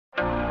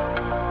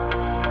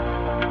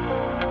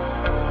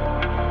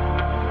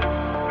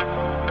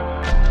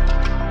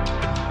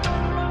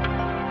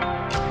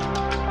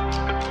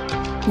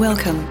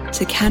Welcome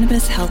to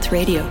Cannabis Health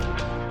Radio,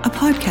 a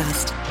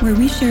podcast where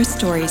we share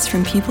stories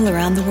from people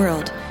around the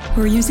world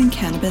who are using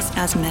cannabis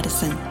as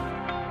medicine.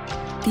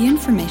 The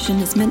information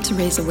is meant to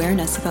raise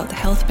awareness about the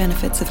health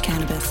benefits of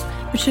cannabis,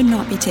 but should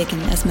not be taken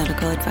as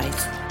medical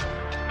advice.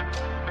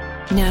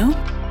 Now,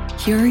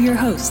 here are your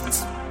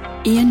hosts,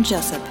 Ian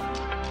Jessup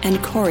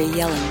and Corey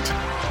Yelland.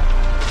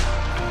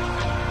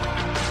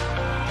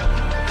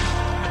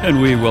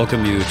 And we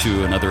welcome you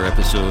to another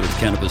episode of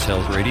Cannabis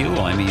Health Radio.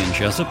 I'm Ian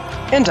Jessup.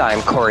 And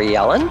I'm Corey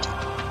Yelland.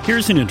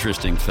 Here's an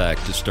interesting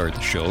fact to start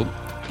the show.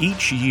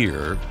 Each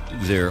year,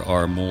 there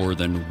are more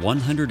than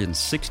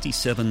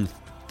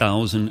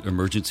 167,000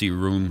 emergency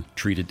room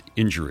treated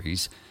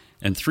injuries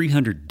and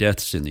 300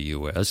 deaths in the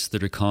U.S.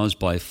 that are caused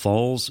by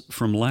falls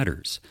from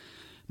ladders.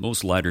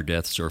 Most ladder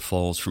deaths are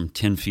falls from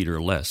 10 feet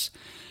or less.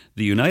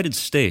 The United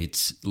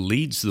States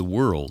leads the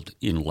world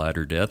in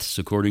ladder deaths,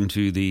 according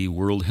to the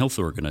World Health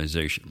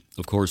Organization.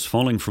 Of course,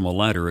 falling from a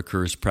ladder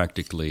occurs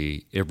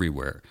practically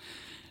everywhere.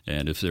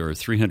 And if there are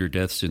 300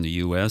 deaths in the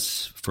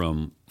U.S.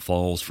 from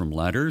falls from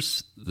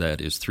ladders,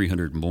 that is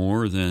 300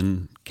 more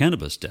than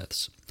cannabis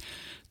deaths.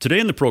 Today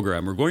in the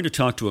program, we're going to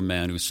talk to a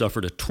man who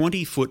suffered a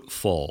 20-foot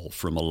fall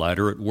from a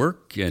ladder at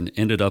work and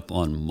ended up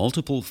on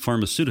multiple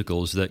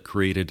pharmaceuticals that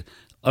created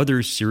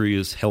other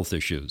serious health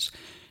issues.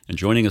 And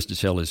joining us to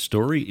tell his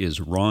story is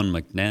Ron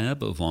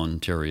McNabb of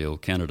Ontario,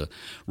 Canada.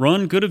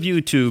 Ron, good of you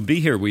to be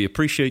here. We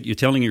appreciate you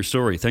telling your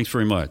story. Thanks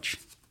very much.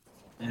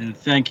 And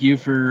thank you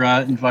for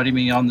inviting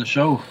me on the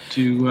show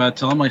to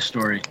tell my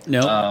story.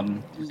 Now,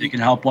 if it can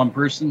help one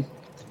person,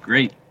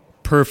 great.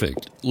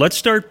 Perfect. Let's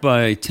start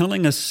by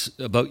telling us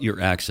about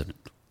your accident.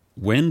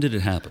 When did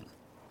it happen?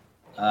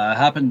 It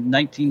happened in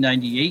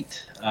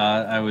 1998.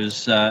 I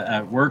was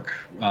at work,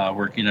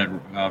 working at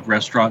a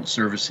restaurant,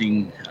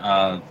 servicing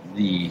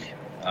the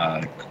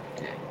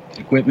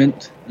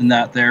equipment and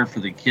that there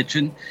for the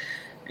kitchen,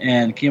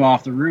 and came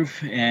off the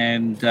roof,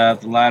 and the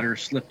ladder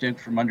slipped out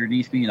from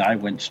underneath me, and I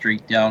went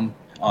straight down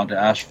onto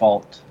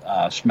asphalt,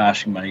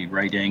 smashing my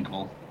right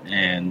ankle,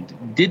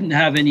 and didn't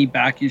have any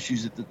back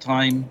issues at the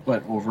time,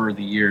 but over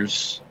the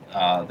years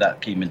that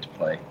came into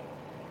play.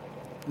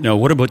 Now,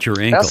 what about your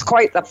ankle? That's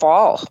quite the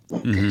fall.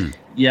 Mm-hmm.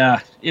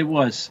 Yeah, it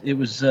was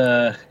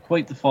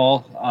quite the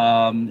fall.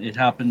 It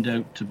happened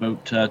out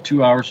about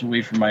 2 hours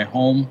away from my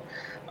home.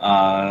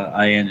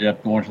 I ended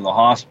up going to the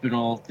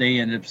hospital.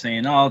 They ended up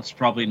saying, oh, it's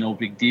probably no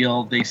big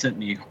deal. They sent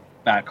me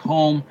back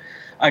home.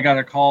 I got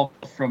a call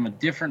from a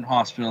different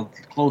hospital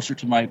closer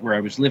to where I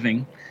was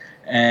living,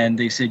 and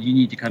they said, you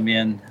need to come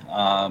in.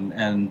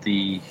 And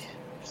the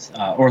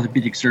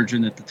orthopedic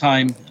surgeon at the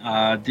time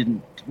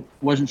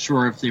wasn't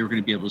sure if they were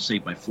going to be able to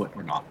save my foot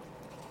or not.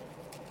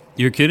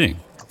 You're kidding.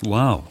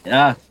 Wow.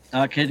 Yeah,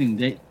 not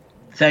kidding.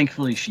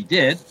 Thankfully, she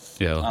did.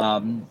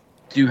 Yeah.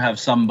 Do have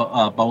some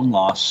bone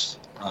loss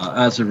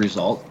as a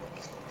result,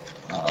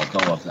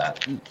 though, of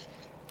that.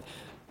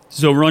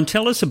 So, Ron,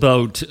 tell us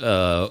about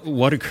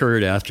what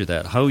occurred after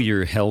that, how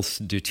your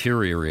health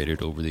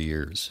deteriorated over the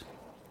years.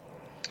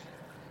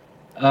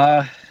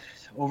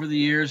 Over the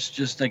years,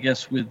 just, I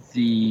guess, with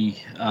the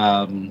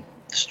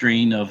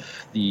strain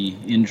of the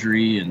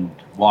injury and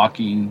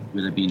walking,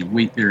 with it being a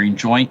weight-bearing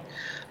joint,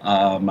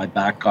 my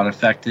back got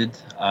affected.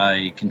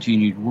 I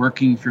continued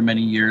working for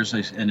many years.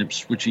 I ended up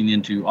switching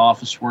into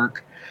office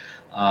work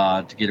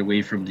to get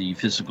away from the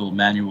physical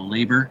manual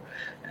labor,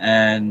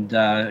 and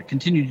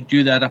continued to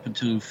do that up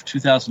until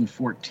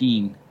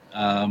 2014,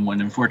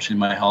 when unfortunately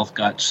my health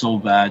got so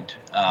bad,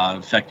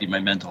 affecting my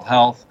mental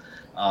health.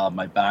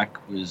 My back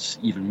was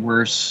even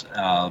worse.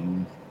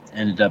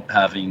 Ended up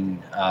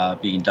being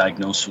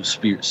diagnosed with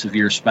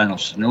severe spinal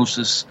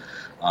stenosis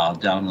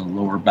down in the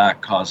lower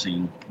back,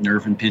 causing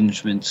nerve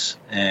impingements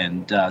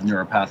and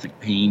neuropathic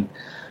pain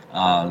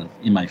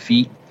in my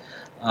feet.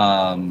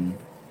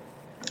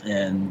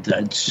 And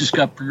it's just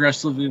got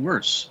progressively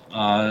worse.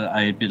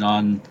 I had been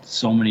on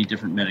so many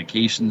different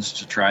medications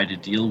to try to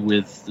deal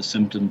with the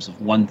symptoms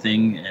of one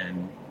thing,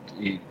 and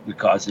it would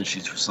cause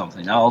issues with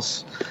something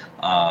else.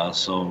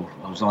 So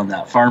I was on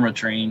that pharma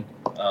train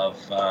of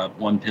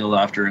one pill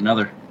after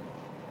another.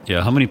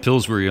 Yeah, how many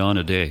pills were you on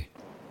a day?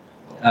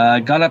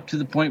 Got up to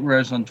the point where I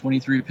was on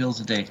 23 pills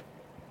a day.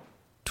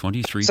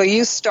 23? So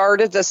you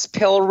started this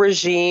pill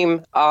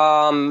regime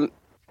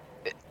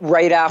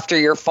right after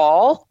your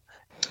fall?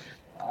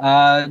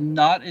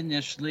 Not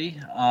initially.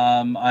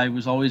 I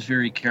was always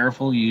very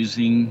careful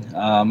using,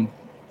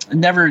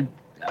 never,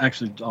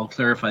 actually, I'll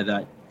clarify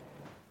that.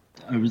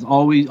 I was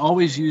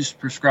always used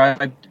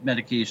prescribed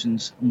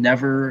medications,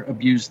 never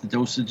abused the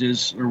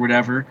dosages or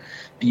whatever,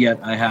 but yet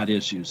I had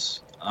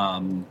issues.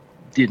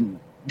 Didn't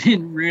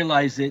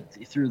realize it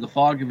through the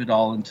fog of it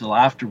all until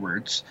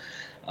afterwards.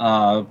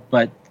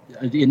 But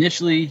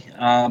initially,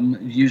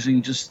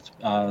 using just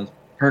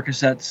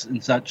Percocets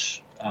and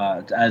such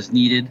as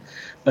needed,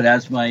 but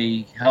as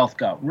my health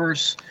got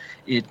worse,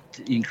 it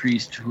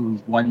increased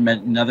to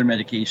another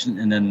medication,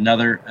 and then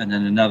another, and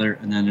then another,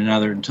 and then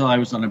another, until I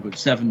was on about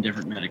 7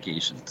 different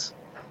medications.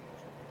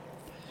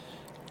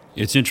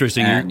 It's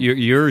interesting. And-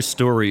 Your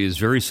story is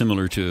very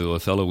similar to a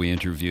fellow we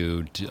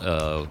interviewed,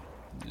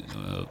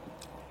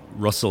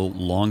 Russell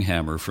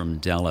Longhammer from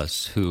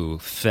Dallas, who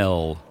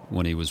fell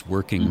when he was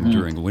working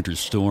during a winter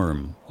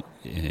storm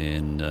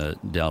in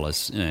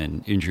Dallas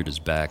and injured his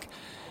back.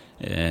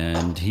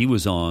 And he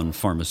was on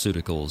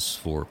pharmaceuticals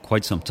for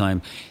quite some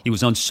time. He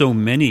was on so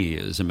many,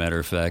 as a matter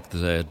of fact,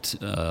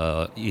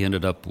 that he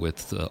ended up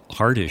with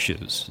heart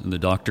issues. And the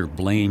doctor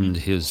blamed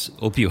his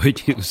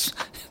opioid use.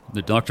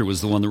 The doctor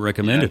was the one that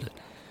recommended it.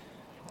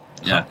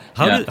 Yeah.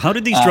 How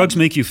did these drugs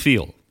make you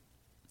feel?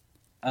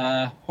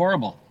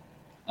 Horrible.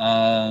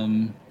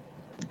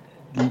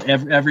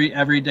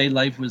 Everyday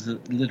life was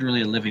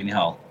literally a living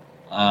hell.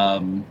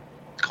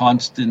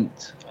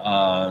 Constant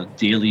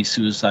daily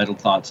suicidal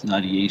thoughts and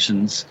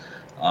ideations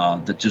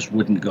that just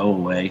wouldn't go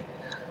away.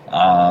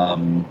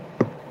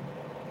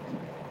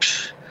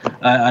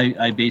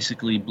 I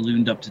basically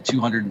ballooned up to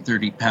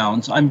 230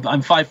 pounds. I'm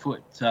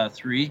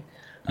 5'3".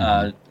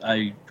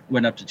 I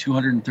went up to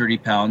 230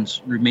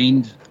 pounds,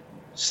 remained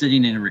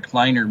sitting in a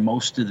recliner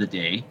most of the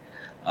day.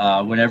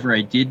 Whenever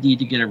I did need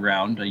to get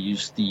around, I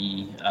used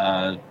the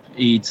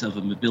aids of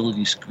a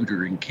mobility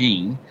scooter and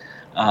cane.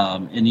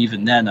 And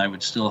even then, I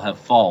would still have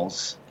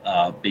falls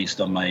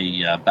based on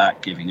my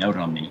back giving out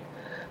on me.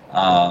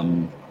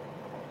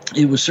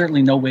 It was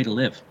certainly no way to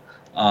live.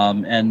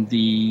 And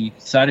the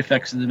side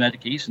effects of the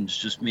medications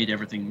just made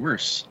everything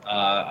worse.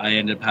 I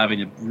ended up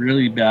having a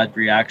really bad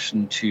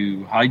reaction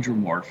to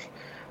Hydromorph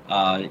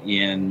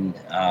in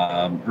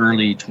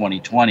early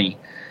 2020.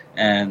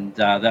 And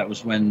that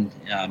was when,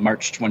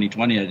 March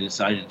 2020, I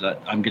decided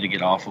that I'm going to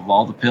get off of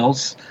all the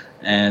pills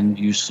and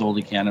use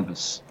solely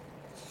cannabis.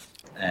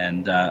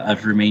 And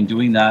I've remained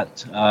doing that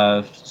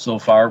so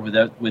far,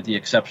 with the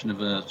exception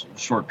of a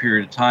short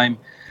period of time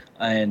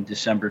in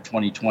December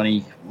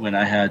 2020 when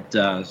I had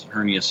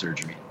hernia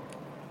surgery.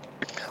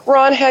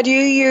 Ron, had you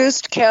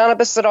used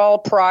cannabis at all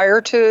prior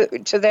to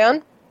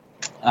then?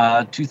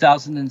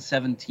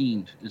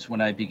 2017 is when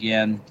I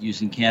began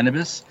using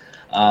cannabis.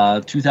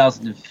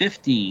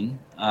 2015,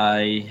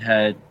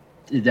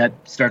 that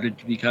started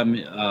to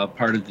become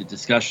part of the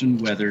discussion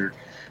whether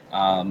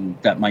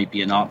that might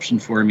be an option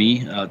for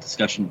me. A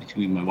discussion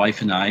between my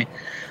wife and I.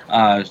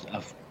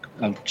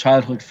 A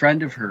childhood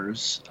friend of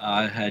hers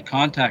had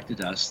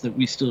contacted us that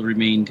we still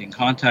remained in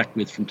contact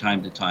with from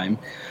time to time,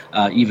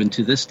 even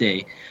to this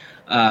day.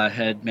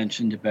 Had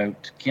mentioned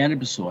about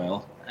cannabis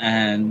oil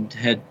and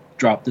had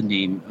dropped the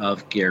name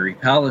of Gary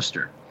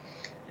Pallister.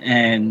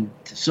 And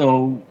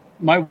so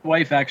my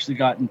wife actually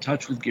got in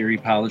touch with Gary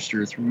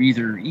Pallister through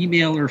either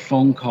email or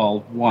phone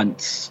call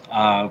once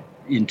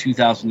in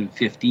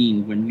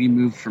 2015 when we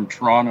moved from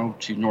Toronto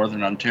to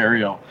Northern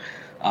Ontario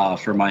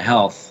for my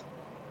health.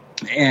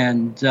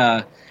 And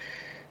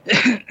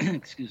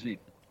excuse me.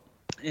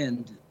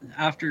 And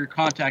after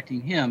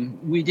contacting him,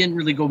 we didn't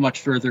really go much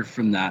further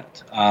from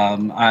that.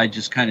 I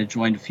just kind of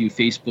joined a few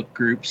Facebook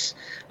groups,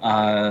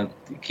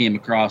 came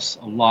across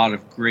a lot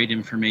of great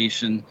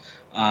information.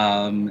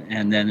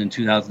 And then in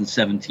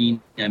 2017,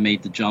 I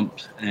made the jump,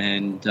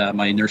 and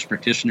my nurse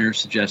practitioner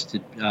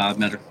suggested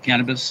medical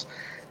cannabis.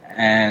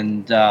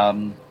 And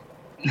the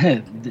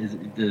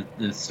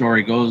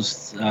story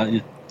goes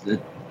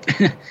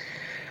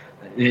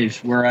is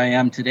where I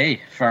am today,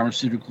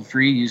 pharmaceutical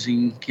free,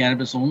 using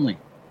cannabis only.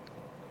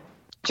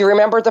 Do you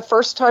remember the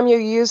first time you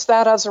used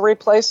that as a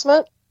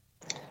replacement?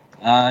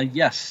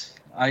 Yes,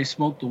 I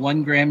smoked a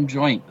 1 gram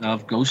joint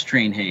of Ghost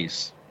Train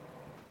haze.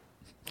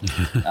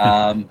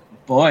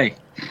 Boy,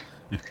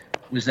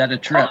 was that a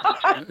trip.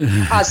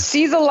 I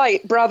see the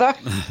light, brother.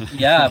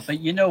 Yeah, but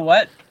you know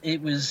what?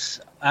 It was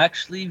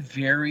actually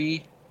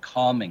very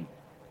calming.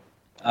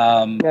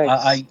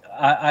 Nice.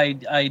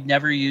 I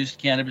never used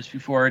cannabis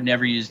before,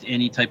 never used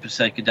any type of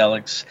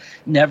psychedelics,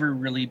 never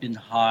really been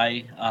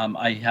high.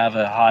 I have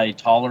a high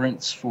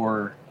tolerance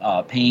for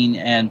pain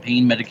and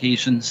pain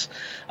medications.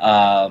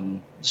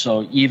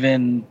 So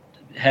even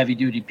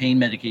heavy-duty pain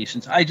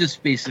medications, I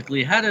just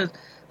basically had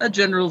a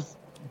general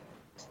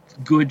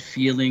good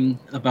feeling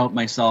about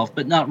myself,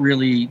 but not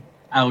really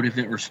out of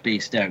it or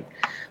spaced out.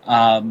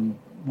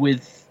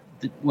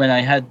 When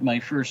I had my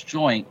first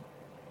joint,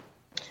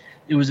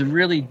 it was a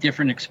really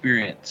different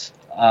experience.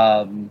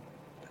 All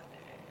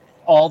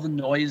the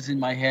noise in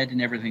my head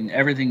and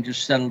everything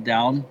just settled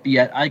down, but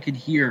yet I could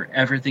hear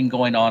everything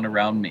going on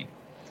around me.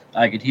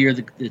 I could hear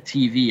the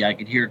TV. I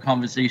could hear a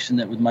conversation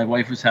that my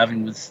wife was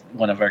having with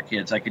one of our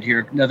kids. I could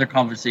hear another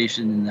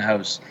conversation in the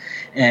house.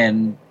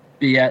 And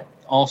but yet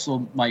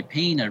also my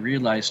pain, I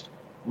realized,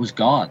 was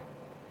gone.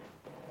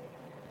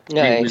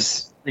 Nice. It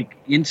was like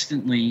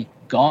instantly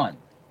gone.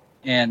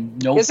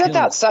 And no Isn't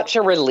that pills. such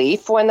a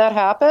relief when that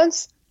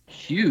happens?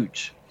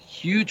 Huge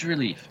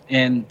relief,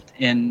 and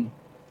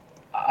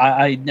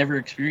I never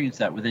experienced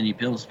that with any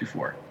pills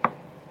before,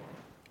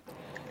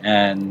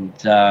 and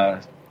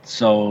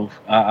so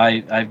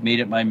I've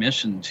made it my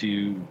mission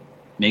to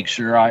make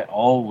sure I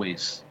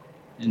always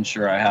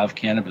ensure I have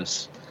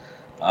cannabis,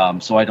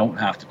 so I don't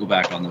have to go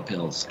back on the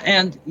pills.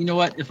 And you know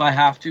what? If I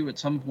have to at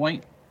some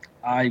point,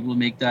 I will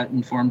make that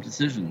informed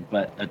decision.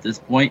 But at this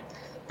point,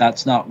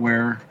 that's not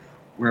where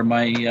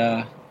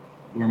my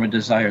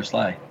desires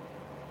lie.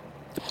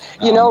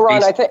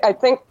 Ron, I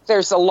think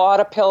there's a lot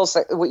of pills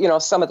that,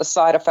 some of the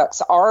side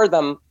effects are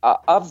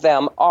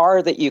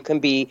that you can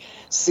be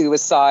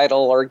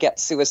suicidal or get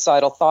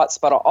suicidal thoughts,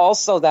 but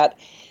also that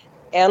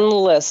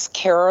endless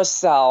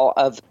carousel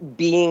of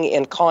being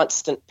in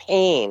constant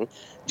pain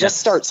just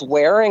starts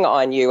wearing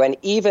on you. And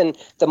even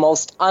the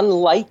most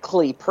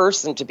unlikely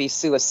person to be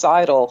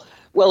suicidal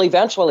will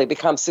eventually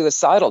become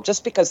suicidal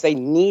just because they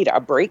need a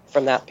break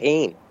from that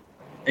pain.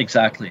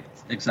 Exactly.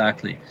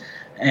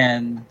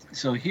 And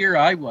so here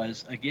I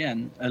was,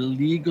 again,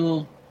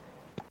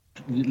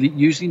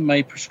 using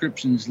my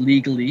prescriptions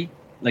legally,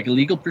 like a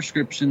legal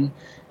prescription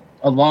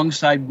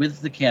alongside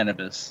with the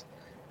cannabis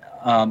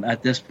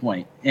at this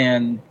point.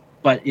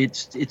 But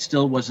it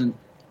still wasn't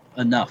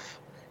enough.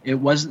 It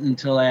wasn't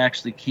until I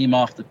actually came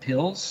off the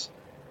pills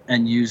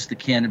and used the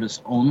cannabis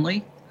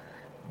only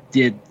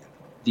did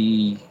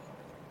the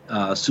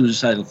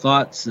suicidal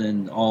thoughts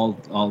and all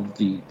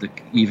the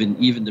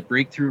even the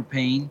breakthrough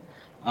pain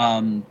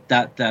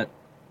that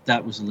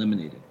was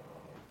eliminated.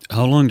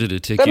 How long did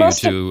it take you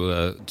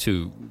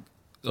to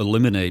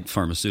eliminate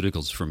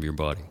pharmaceuticals from your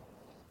body?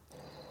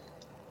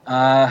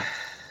 I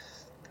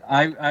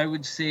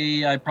would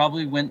say I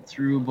probably went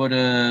through about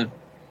a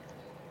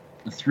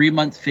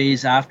 3-month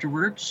phase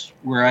afterwards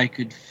where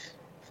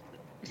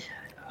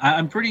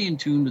I'm pretty in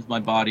tune with my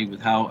body,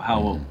 with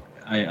how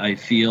I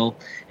feel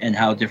and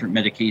how different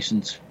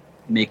medications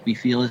make me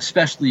feel,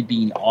 especially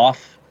being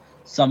off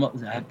some of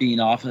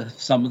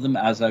them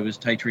as I was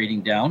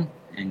titrating down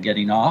and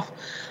getting off.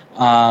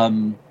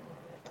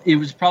 It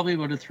was probably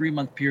about a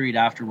 3-month period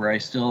after where I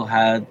still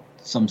had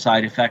some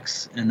side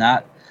effects in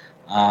that,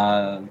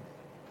 to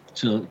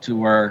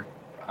where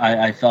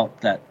I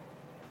felt that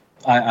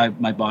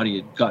my body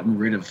had gotten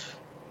rid of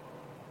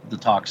the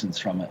toxins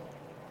from it.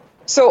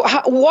 So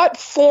what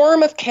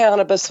form of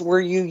cannabis were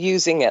you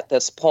using at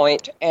this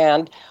point,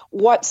 and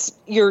what's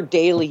your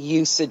daily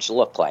usage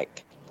look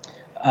like?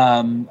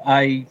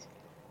 I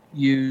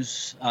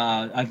use,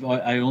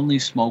 I only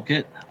smoke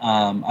it.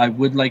 I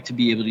would like to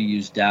be able to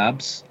use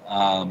dabs,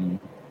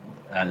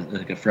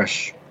 like a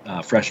fresh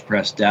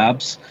pressed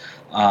dabs,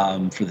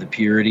 for the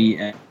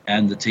purity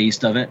and the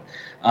taste of it.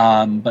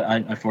 But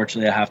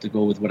unfortunately, I have to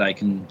go with what I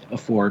can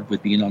afford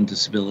with being on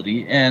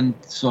disability. And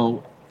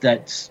so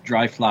that's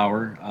dry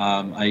flower.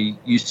 I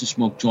used to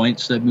smoke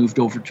joints. I moved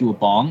over to a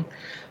bong.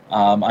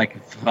 I can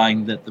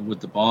find that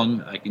with the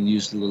bong, I can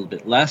use a little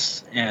bit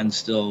less and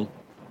still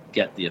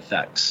get the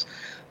effects.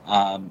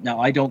 Now,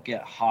 I don't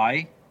get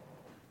high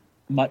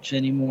much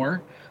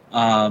anymore,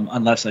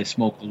 unless I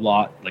smoke a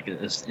lot, like an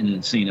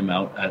insane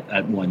amount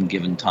at one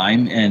given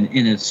time and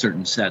in a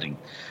certain setting,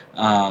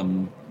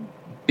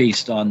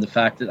 based on the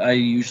fact that I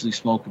usually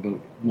smoke about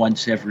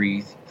once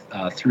every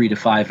 3 to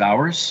 5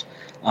 hours,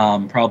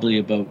 probably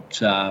about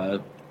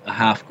a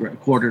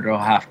quarter to a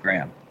half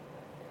gram.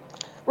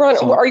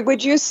 Ron,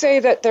 would you say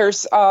that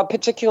there's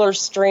particular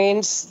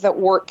strains that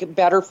work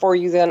better for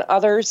you than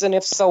others? And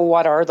if so,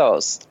 what are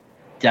those?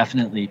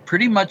 Definitely.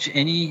 Pretty much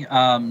any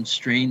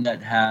strain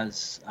that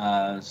has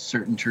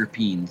certain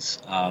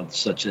terpenes,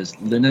 such as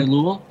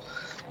linalool.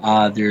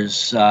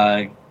 There's,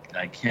 I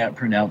can't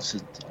pronounce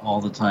it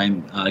all the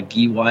time,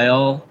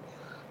 Giwial.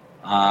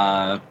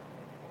 I'm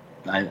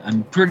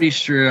pretty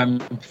sure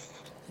I'm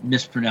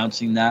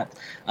mispronouncing that.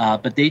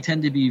 But they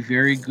tend to be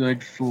very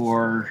good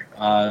for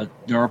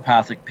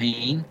neuropathic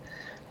pain,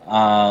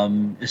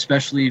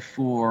 especially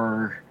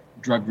for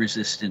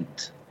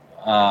drug-resistant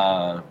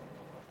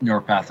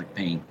neuropathic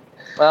pain.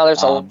 Well,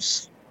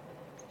 there's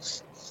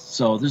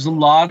so there's a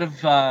lot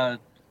of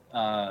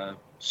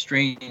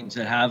strains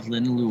that have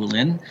linalool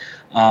in.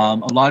 A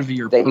lot of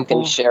your that you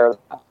can share.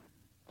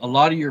 A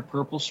lot of your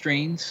purple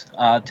strains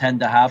tend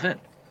to have it.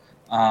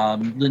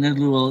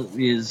 Linalool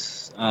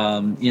is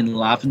in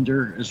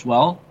lavender as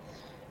well.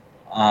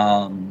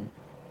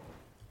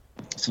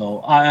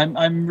 So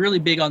I'm really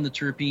big on the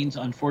terpenes.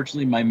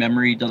 Unfortunately, my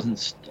memory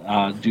doesn't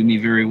do me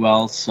very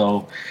well,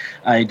 so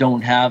I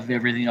don't have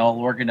everything all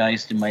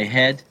organized in my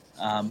head.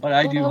 But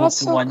I do hope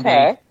to one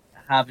day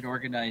have it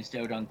organized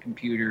out on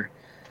computer,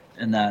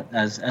 and that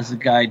as a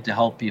guide to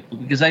help people,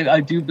 because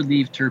I do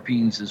believe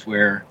terpenes is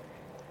where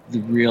the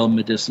real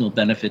medicinal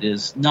benefit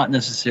is, not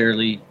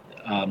necessarily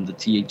the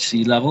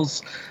THC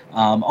levels.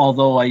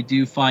 Although I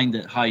do find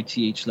that high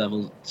THC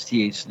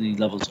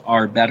levels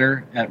are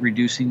better at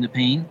reducing the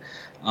pain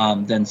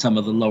than some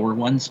of the lower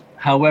ones.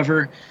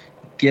 However,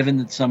 given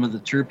that some of the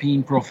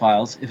terpene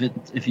profiles,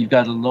 if you've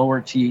got a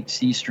lower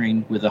THC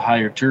strain with a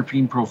higher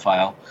terpene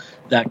profile,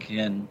 that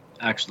can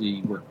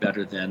actually work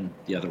better than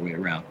the other way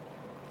around.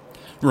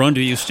 Ron,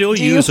 do you still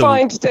use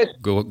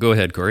Go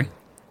ahead, Corey.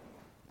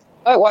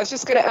 Oh, I was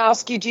just going to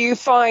ask you, do you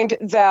find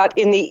that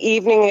in the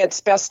evening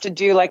it's best to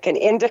do like an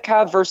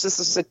indica versus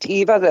a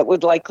sativa that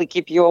would likely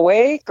keep you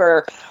awake,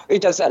 or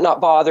does that not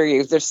bother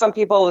you? There's some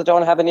people that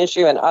don't have an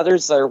issue and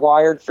others are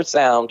wired for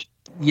sound.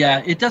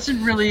 Yeah, it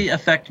doesn't really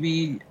affect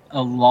me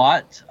a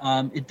lot.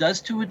 It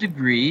does to a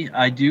degree.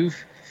 I do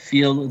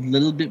feel a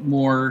little bit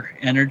more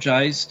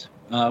energized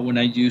when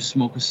I do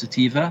smoke a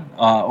sativa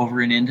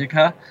over an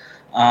indica.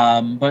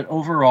 But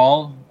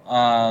overall,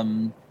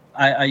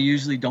 I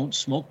usually don't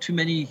smoke too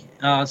many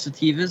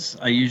sativas.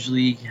 I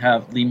usually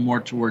lean more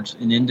towards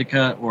an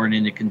indica or an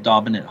indica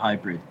dominant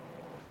hybrid.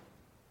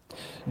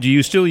 Do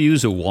you still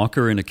use a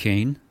walker and a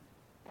cane?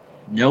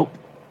 Nope,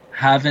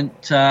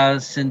 haven't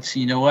since,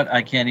 you know what?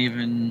 I can't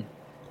even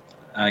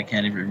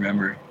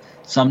remember.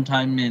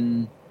 Sometime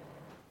in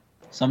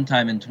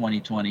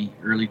 2020,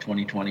 early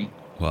 2020.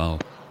 Wow.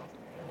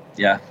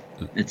 Yeah,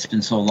 it's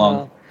been so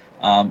long.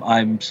 Wow.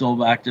 I'm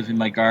so active in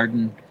my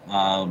garden.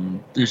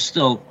 There's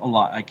still a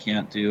lot I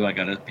can't do. I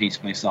got to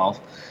pace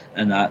myself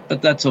and that,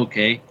 but that's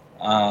okay.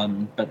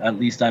 But at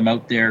least I'm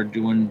out there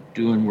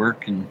doing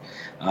work and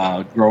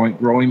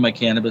growing my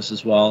cannabis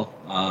as well.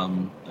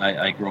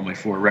 I grow my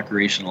for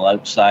recreational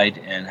outside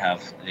and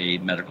have a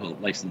medical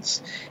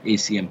license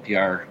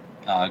ACMPR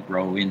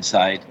grow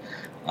inside.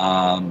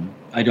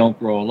 I don't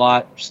grow a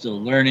lot,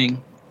 still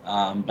learning,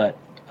 but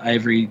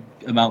every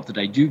amount that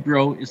I do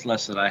grow is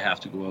less that I have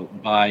to go out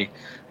and buy,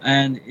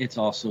 and it's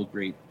also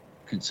great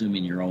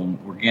consuming your own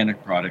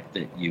organic product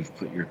that you've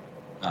put your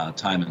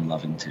time and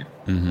love into.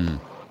 Mm-hmm.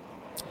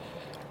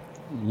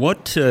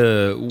 What's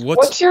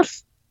your...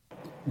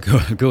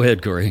 Go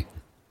ahead, Corey.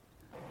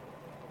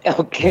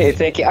 Okay,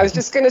 thank you. I was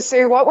just going to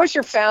say, what was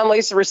your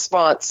family's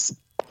response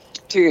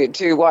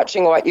to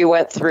watching what you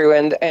went through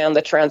and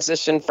the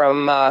transition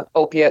from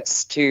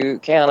opiates to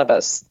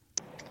cannabis?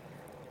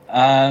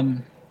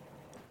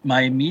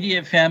 My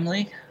immediate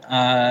family,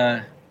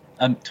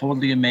 I'm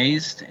totally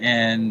amazed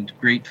and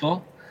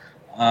grateful.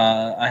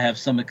 I have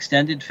some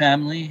extended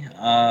family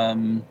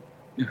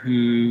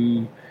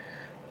who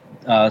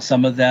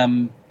some of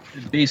them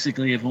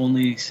basically have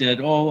only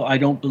said, "Oh, I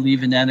don't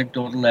believe in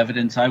anecdotal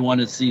evidence. I want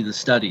to see the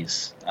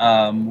studies."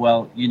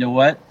 Well, you know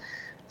what?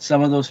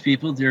 Some of those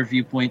people, their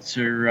viewpoints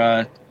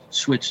are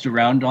switched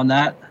around on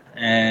that,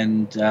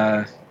 and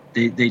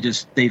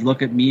they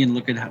look at me and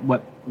look at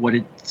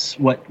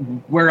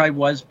where I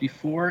was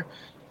before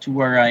to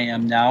where I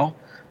am now,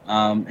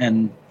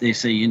 and they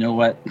say, "You know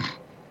what?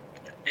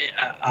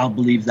 I'll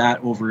believe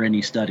that over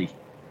any study."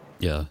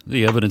 Yeah,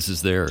 the evidence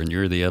is there, and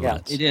you're the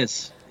evidence. Yeah, it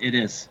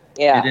is.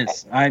 Yeah, it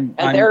is.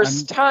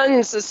 There's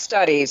tons of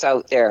studies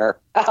out there.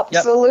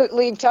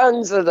 Absolutely, yep.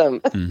 Tons of them.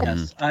 Mm-hmm.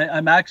 Yes,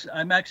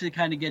 I'm actually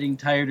kind of getting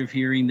tired of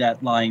hearing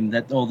that line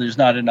that, "Oh, there's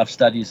not enough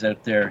studies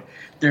out there."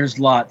 There's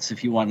lots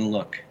if you want to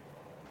look.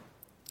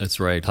 That's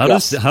right.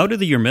 How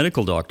do your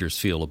medical doctors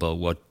feel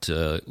about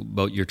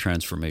about your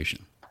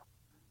transformation?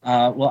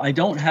 Well, I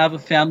don't have a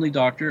family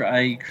doctor.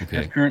 I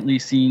have currently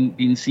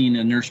been seeing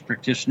a nurse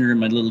practitioner in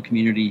my little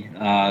community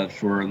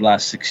for the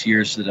last 6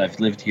 years that I've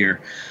lived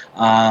here.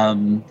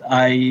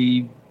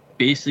 I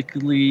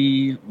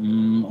basically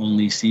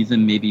only see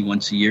them maybe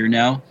once a year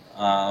now.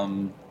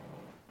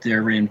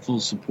 They're in full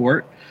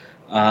support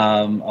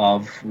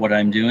of what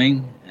I'm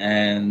doing,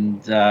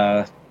 and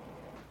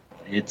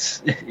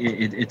it's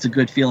a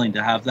good feeling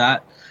to have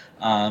that.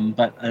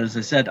 But as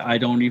I said, I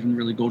don't even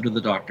really go to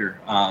the doctor.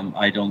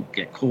 I don't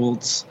get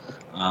colds.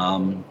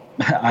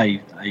 I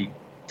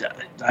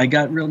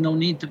got no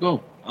need to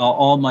go.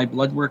 All my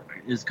blood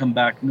work is come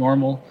back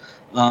normal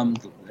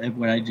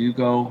when I do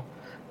go.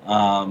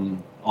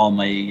 All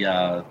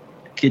my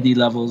kidney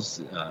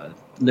levels,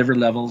 liver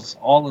levels,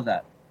 all of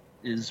that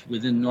is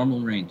within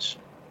normal range.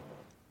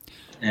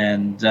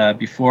 And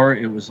before,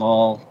 it was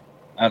all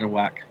out of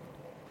whack.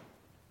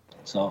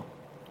 So.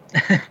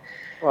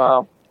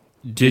 Wow.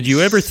 Did you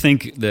ever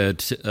think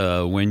that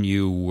when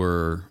you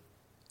were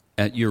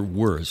at your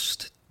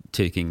worst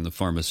taking the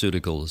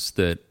pharmaceuticals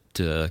that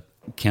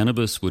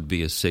cannabis would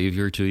be a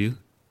savior to you?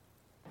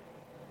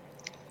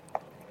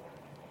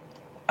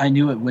 I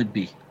knew it would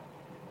be,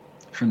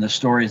 from the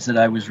stories that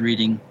I was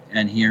reading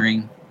and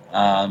hearing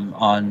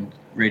on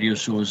radio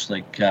shows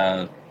like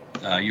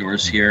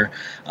yours here,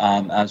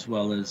 as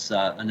well as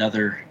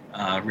another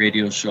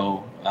radio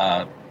show,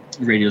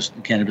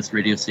 cannabis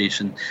radio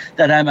station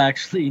that I'm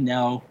actually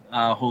now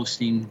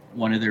hosting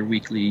one of their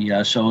weekly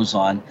shows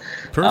on.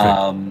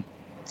 Perfect.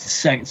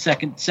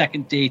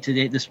 Second day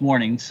today, this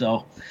morning.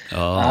 So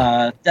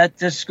that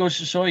just goes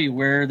to show you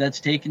where that's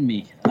taken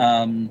me.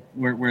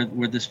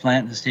 Where this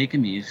plant has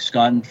taken me. It's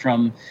gone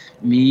from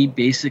me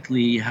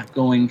basically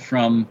going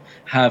from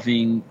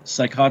having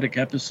psychotic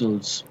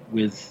episodes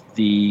with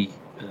the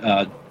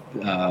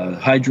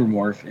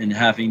hydromorph and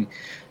having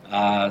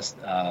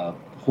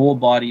whole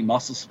body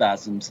muscle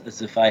spasms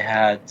as if I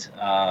had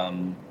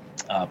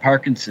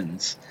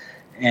Parkinson's,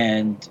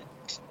 and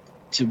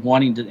to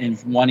wanting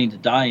to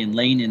die and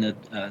laying in a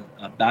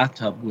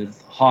bathtub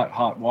with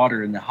hot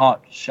water and the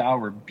hot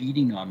shower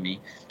beating on me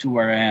to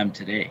where I am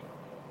today.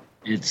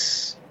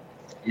 It's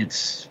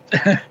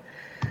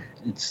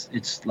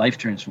life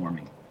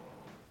transforming.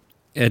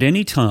 At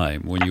any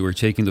time when you were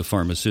taking the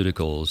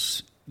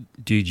pharmaceuticals,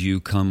 did you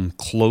come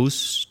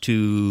close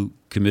to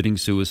committing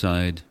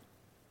suicide?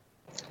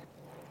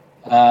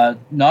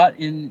 Not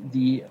in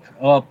the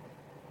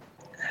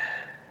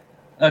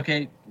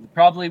okay,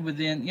 probably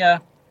within,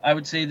 I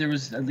would say there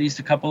was at least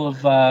a couple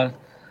of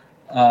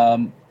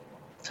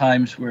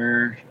times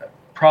where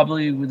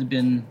probably would have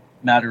been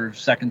a matter of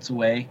seconds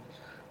away.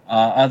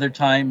 Other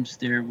times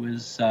there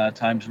was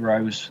times where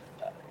I was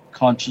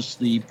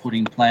consciously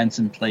putting plans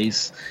in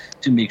place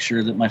to make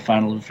sure that my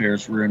final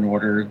affairs were in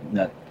order,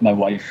 that my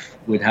wife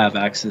would have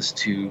access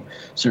to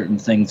certain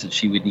things that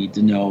she would need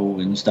to know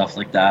and stuff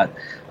like that,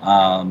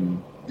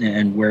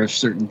 and where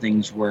certain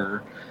things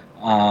were.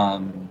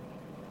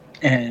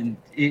 And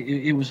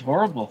it was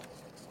horrible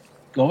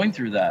going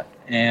through that.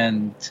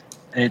 And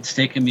it's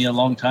taken me a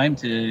long time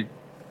to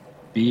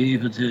be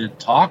able to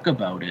talk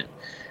about it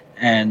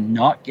and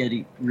not get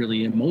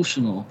really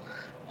emotional.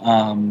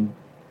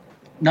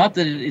 Not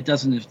that it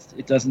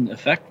doesn't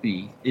affect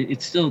me.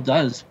 It still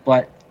does,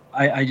 but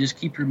I just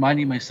keep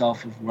reminding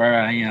myself of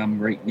where I am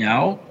right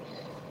now,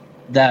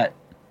 that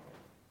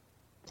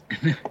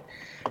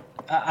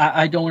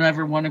I don't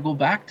ever want to go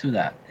back to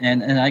that,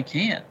 and I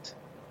can't.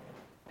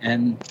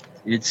 And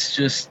it's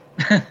just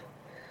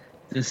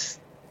this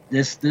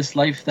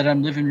life that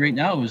I'm living right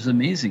now is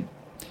amazing.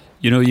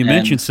 You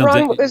mentioned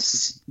something. Ron,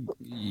 was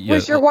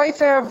your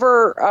wife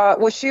ever,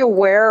 was she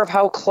aware of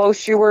how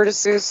close you were to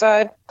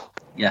suicide?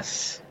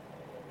 Yes.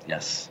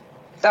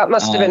 That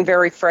must have been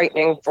very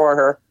frightening for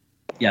her.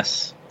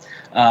 Yes.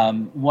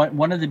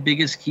 One of the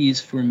biggest keys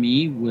for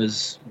me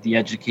was the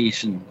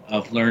education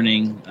of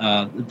learning.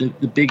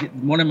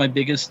 One of my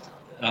biggest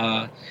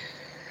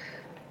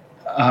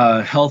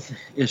health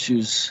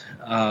issues,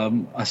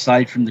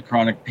 aside from the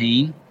chronic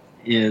pain,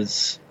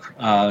 is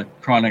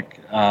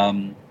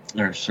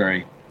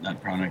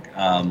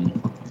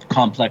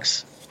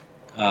complex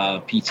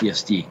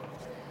PTSD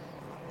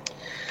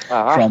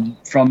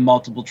from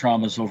multiple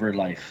traumas over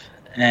life.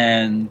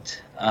 And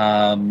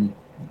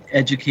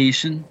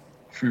education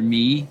for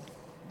me,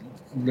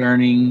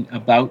 learning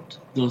about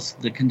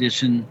the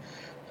condition,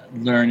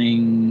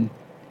 learning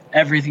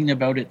everything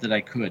about it that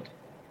I could,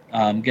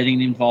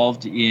 getting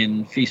involved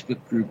in Facebook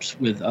groups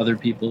with other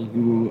people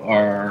who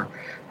are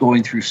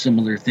going through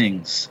similar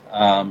things,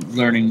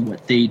 learning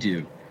what they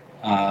do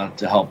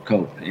to help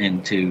cope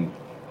and to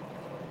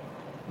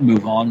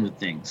move on with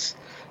things.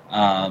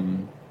 I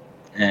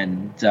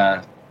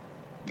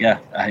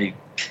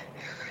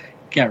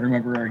can't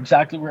remember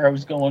exactly where I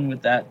was going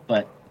with that,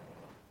 but...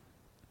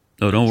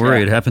 Oh, don't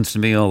worry. It happens to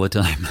me all the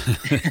time.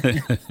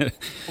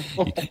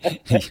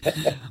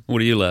 What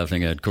are you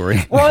laughing at, Corey?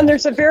 Ron,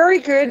 there's a very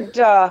good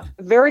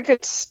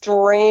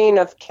strain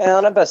of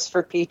cannabis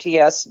for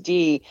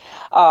PTSD,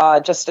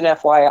 just an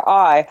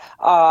FYI,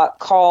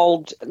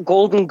 called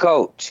Golden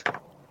Goat.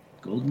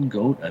 Golden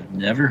Goat? I've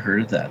never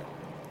heard of that.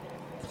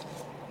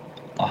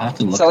 I'll have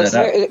to look that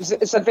up.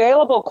 It's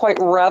available quite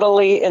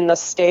readily in the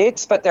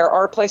States, but there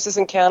are places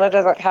in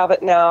Canada that have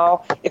it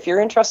now. If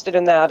you're interested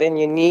in that and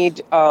you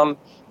need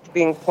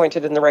being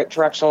pointed in the right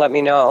direction, let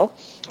me know.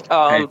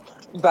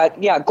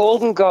 But yeah,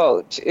 Golden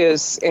Goat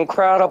is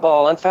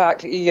incredible. In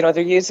fact,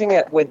 they're using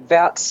it with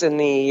vets in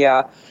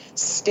the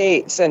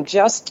States, and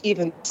just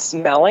even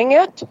smelling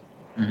it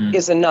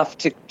is enough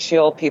to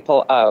chill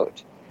people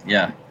out.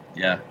 Yeah.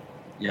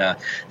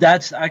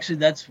 That's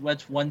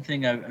one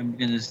thing I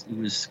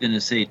was gonna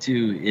say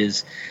too,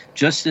 is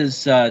just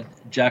as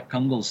Jack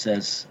Kungle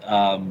says,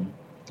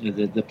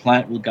 the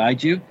plant will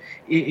guide you.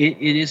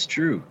 It is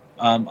true.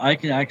 I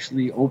can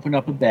actually open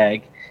up a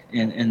bag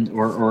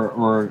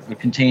or a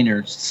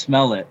container,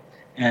 smell it,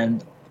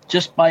 and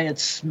just by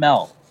its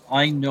smell,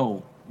 I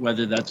know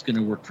whether that's going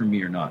to work for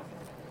me or not.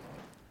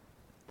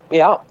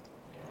 Yeah,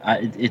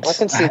 I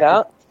can see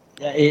that.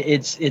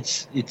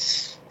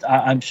 It's.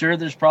 I'm sure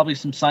there's probably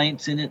some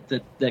science in it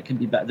that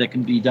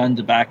can be done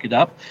to back it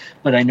up,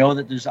 but I know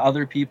that there's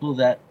other people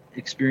that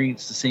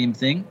experience the same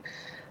thing,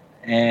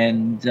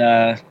 and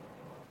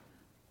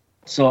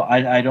so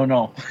I don't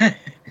know.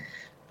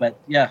 But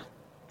yeah,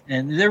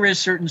 and there is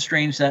certain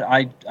strains that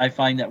I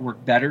find that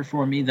work better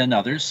for me than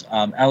others.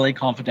 LA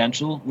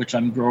Confidential, which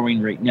I'm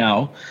growing right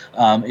now,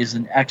 is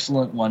an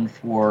excellent one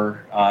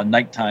for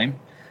nighttime.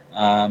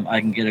 I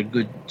can get a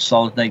good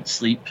solid night's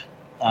sleep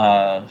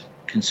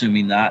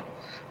consuming that.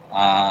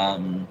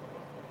 And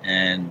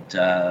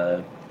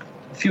a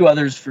few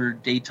others for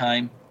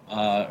daytime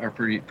are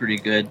pretty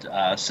good.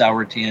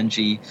 Sour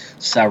Tangy,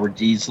 Sour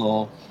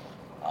Diesel,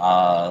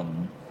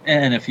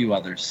 and a few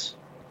others.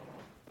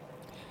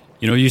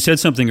 You said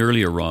something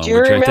earlier, Ron,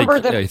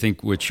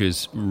 which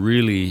is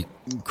really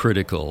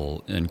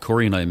critical, and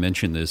Corey and I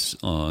mentioned this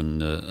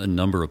on a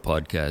number of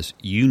podcasts.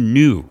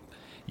 You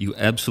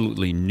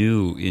absolutely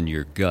knew in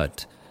your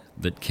gut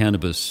that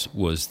cannabis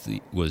was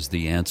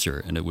the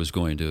answer, and it was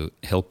going to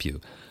help you.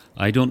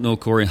 I don't know,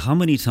 Corey, how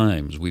many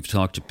times we've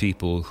talked to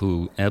people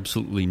who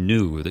absolutely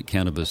knew that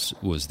cannabis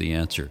was the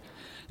answer,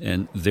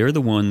 and they're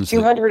the ones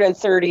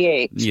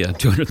 238.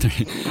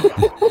 238.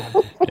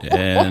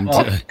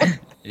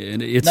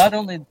 And it's not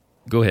only.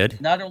 Go ahead.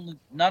 Not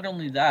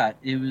only that,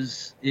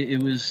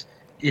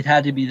 it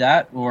had to be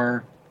that,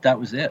 or that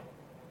was it.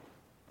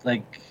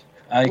 Like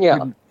I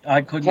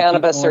I couldn't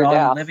cannabis keep going or on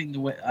death. living the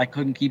way I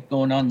couldn't keep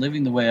going on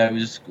living the way I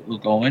was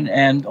going,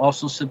 and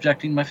also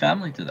subjecting my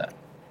family to that.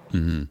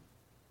 Mm-hmm.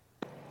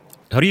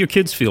 How do your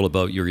kids feel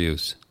about your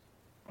use?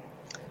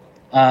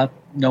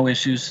 No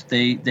issues.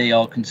 They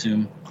all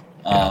consume.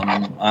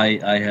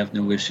 I have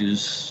no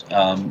issues.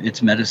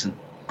 It's medicine.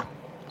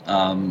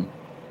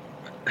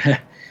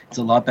 It's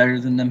a lot better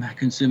than them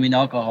consuming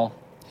alcohol.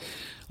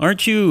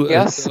 Aren't you?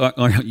 Yes.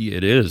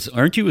 It is.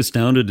 Aren't you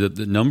astounded at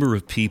the number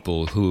of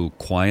people who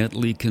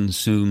quietly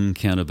consume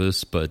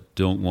cannabis but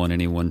don't want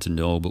anyone to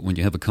know? But when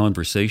you have a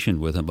conversation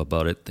with them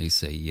about it, they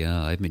say,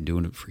 "Yeah, I've been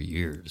doing it for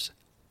years."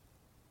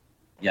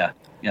 Yeah.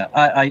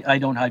 I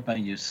don't hide my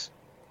use.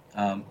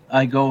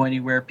 I go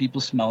anywhere.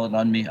 People smell it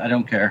on me. I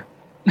don't care.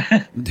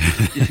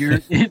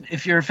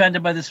 if you're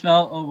offended by the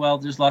smell, oh well.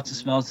 There's lots of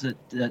smells that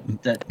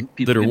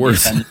people that are can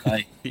worse. be offended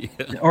by,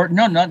 Yeah. or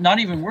no, not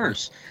even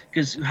worse.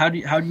 Because how do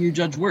you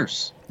judge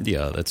worse?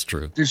 Yeah, that's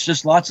true. There's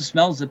just lots of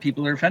smells that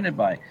people are offended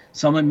by.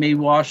 Someone may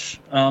wash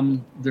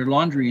their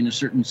laundry in a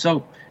certain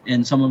soap,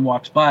 and someone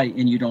walks by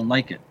and you don't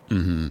like it.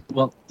 Mm-hmm.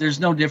 Well,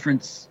 there's no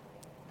difference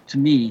to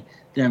me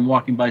than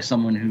walking by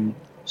someone who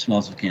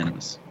smells of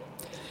cannabis.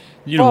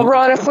 You know, Well,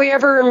 Ron, if we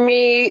ever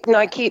meet and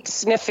I keep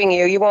sniffing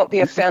you, you won't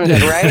be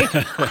offended, right?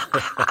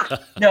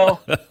 No,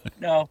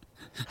 not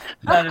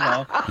at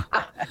all.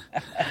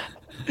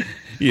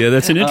 yeah,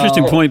 that's an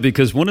interesting point,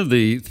 because one of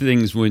the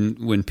things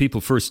when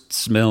people first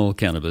smell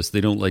cannabis,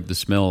 they don't like the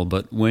smell,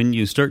 but when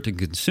you start to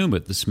consume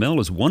it, the smell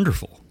is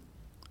wonderful.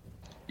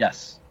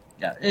 Yes,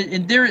 yeah,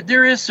 and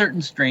there is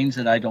certain strains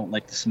that I don't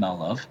like the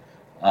smell of,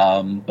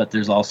 but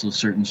there's also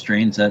certain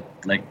strains that,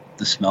 like,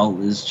 the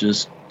smell is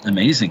just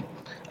amazing,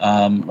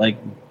 like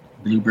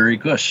blueberry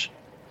kush.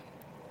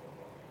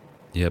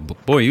 Yeah,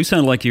 boy, you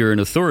sound like you're an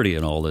authority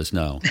in all this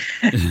now.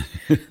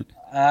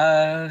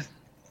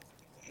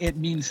 It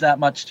means that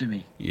much to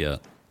me, Yeah.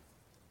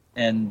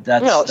 and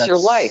that's It's your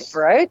life,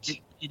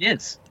 right? It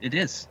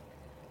is.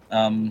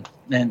 And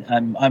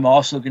I'm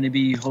also going to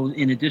be,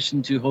 in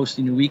addition to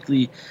hosting a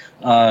weekly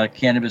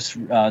cannabis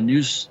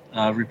news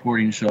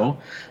reporting show,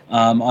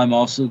 I'm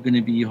also going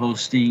to be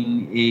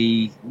hosting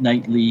a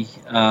nightly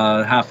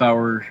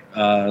half-hour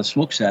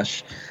smoke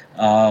sesh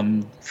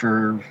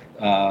for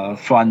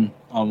fun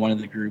on one of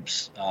the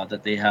groups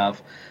that they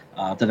have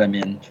that I'm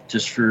in,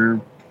 just for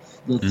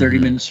the 30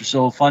 minutes or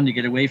so of fun to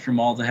get away from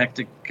all the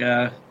hectic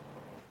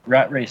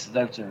rat races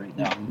out there right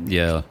now.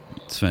 Yeah,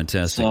 it's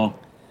fantastic. So,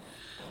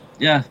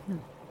 yeah.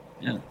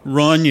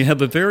 Ron, you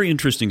have a very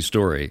interesting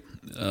story.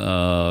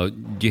 Do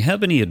you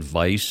have any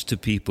advice to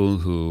people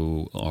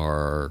who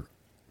are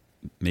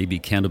maybe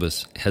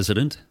cannabis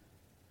hesitant?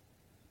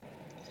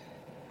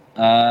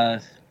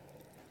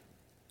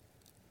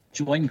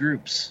 Join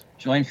groups.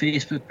 Join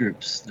Facebook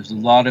groups. There's a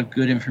lot of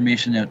good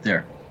information out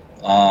there.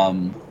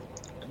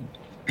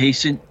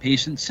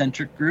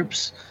 Patient-centric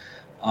groups,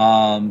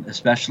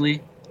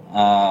 especially.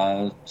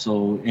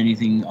 So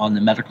anything on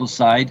the medical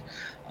side.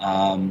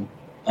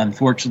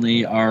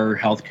 Unfortunately, our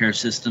healthcare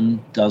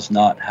system does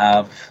not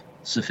have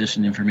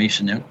sufficient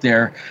information out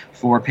there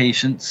for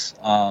patients,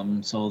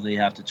 so they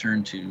have to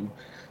turn to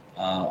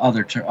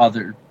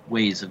other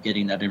ways of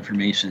getting that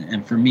information.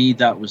 And for me,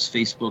 that was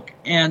Facebook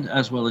and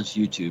as well as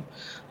YouTube.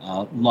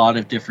 A lot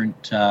of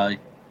different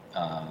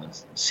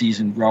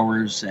seasoned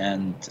growers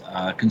and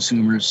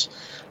consumers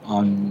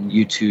on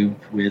YouTube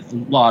with a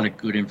lot of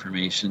good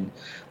information.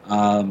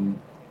 And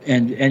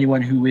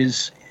anyone who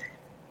is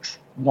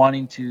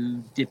wanting to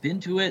dip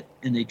into it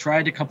and they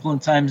tried a couple of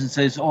times and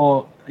says,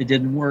 "Oh, it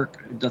didn't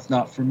work. That's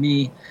not for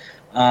me."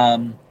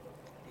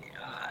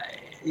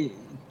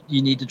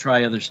 You need to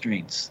try other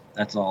strains.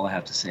 That's all I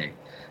have to say.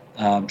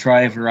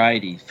 Try a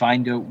variety.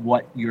 Find out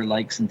what your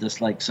likes and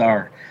dislikes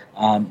are.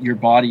 Your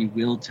body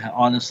will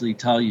honestly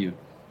tell you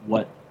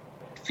what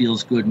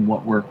feels good and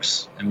what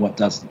works and what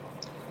doesn't.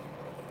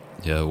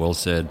 Yeah, well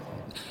said.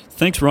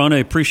 Thanks, Ron. I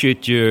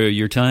appreciate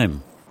your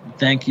time.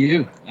 Thank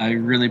you. I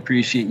really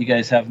appreciate you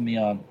guys having me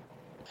on.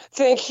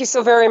 Thank you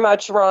so very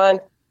much, Ron.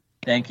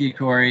 Thank you,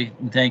 Corey.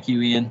 And thank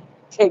you, Ian.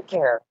 Take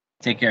care.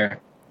 Take care.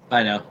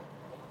 Bye now.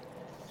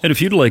 And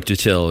if you'd like to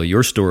tell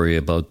your story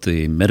about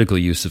the medical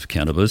use of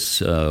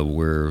cannabis,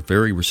 we're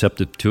very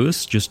receptive to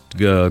us. Just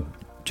go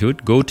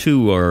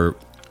to our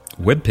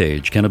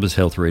webpage,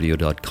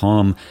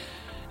 cannabishealthradio.com,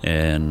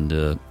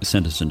 and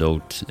send us a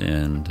note,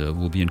 and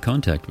we'll be in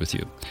contact with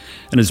you.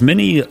 And as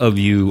many of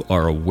you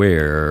are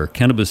aware,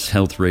 Cannabis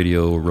Health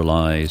Radio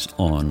relies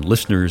on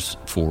listeners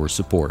for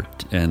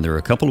support. And there are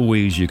a couple of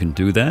ways you can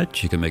do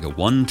that. You can make a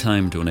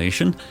one-time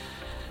donation,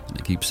 and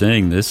I keep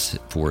saying this,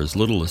 for as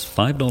little as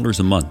 $5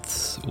 a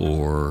month,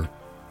 or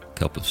a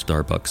cup of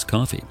Starbucks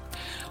coffee.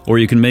 Or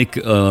you can make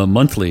a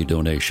monthly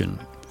donation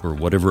for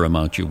whatever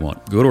amount you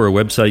want. Go to our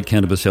website,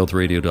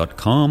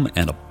 cannabishealthradio.com,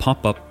 and a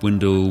pop-up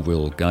window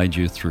will guide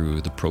you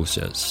through the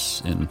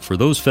process. And for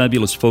those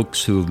fabulous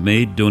folks who have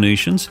made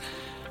donations,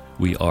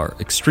 we are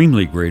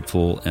extremely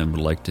grateful and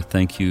would like to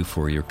thank you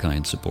for your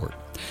kind support.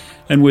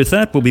 And with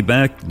that, we'll be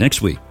back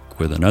next week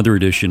with another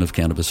edition of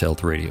Cannabis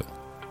Health Radio.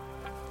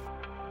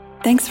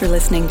 Thanks for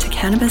listening to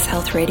Cannabis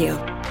Health Radio.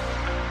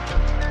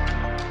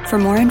 For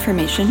more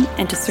information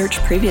and to search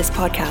previous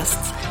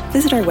podcasts,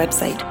 visit our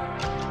website,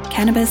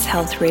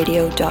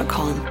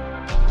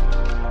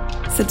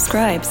 cannabishealthradio.com.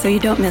 Subscribe so you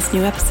don't miss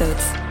new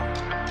episodes.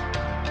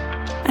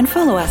 And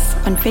follow us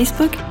on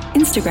Facebook,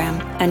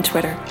 Instagram, and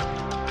Twitter.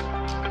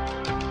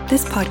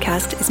 This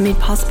podcast is made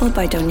possible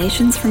by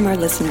donations from our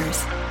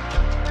listeners.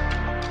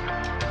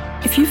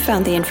 If you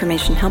found the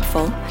information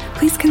helpful,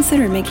 please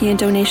consider making a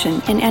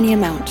donation in any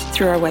amount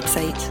through our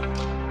website.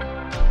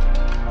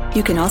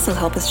 You can also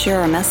help us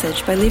share our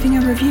message by leaving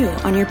a review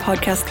on your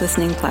podcast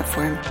listening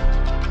platform.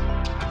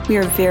 We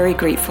are very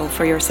grateful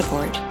for your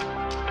support.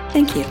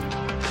 Thank you.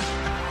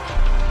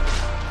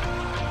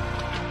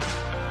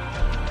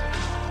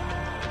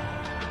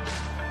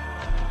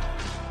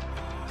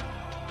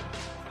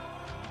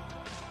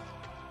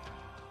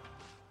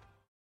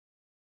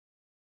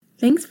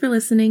 Thanks for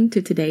listening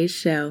to today's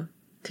show.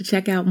 To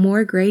check out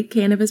more great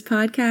cannabis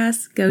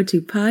podcasts, go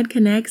to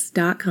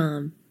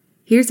podconnects.com.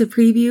 Here's a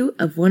preview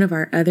of one of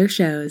our other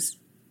shows.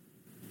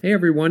 Hey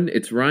everyone,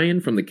 it's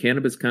Ryan from the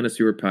Cannabis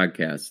Connoisseur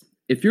Podcast.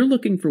 If you're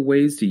looking for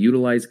ways to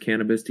utilize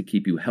cannabis to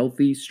keep you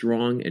healthy,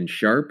 strong, and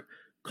sharp,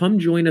 come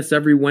join us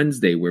every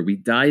Wednesday where we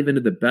dive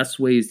into the best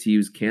ways to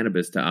use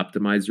cannabis to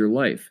optimize your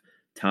life.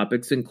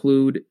 Topics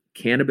include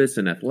cannabis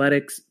and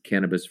athletics,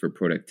 cannabis for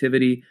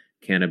productivity,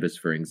 cannabis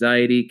for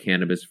anxiety,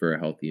 cannabis for a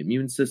healthy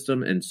immune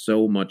system, and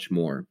so much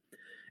more.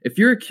 If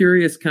you're a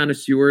curious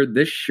connoisseur,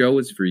 this show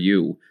is for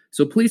you.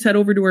 So please head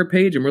over to our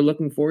page and we're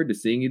looking forward to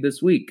seeing you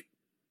this week.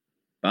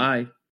 Bye.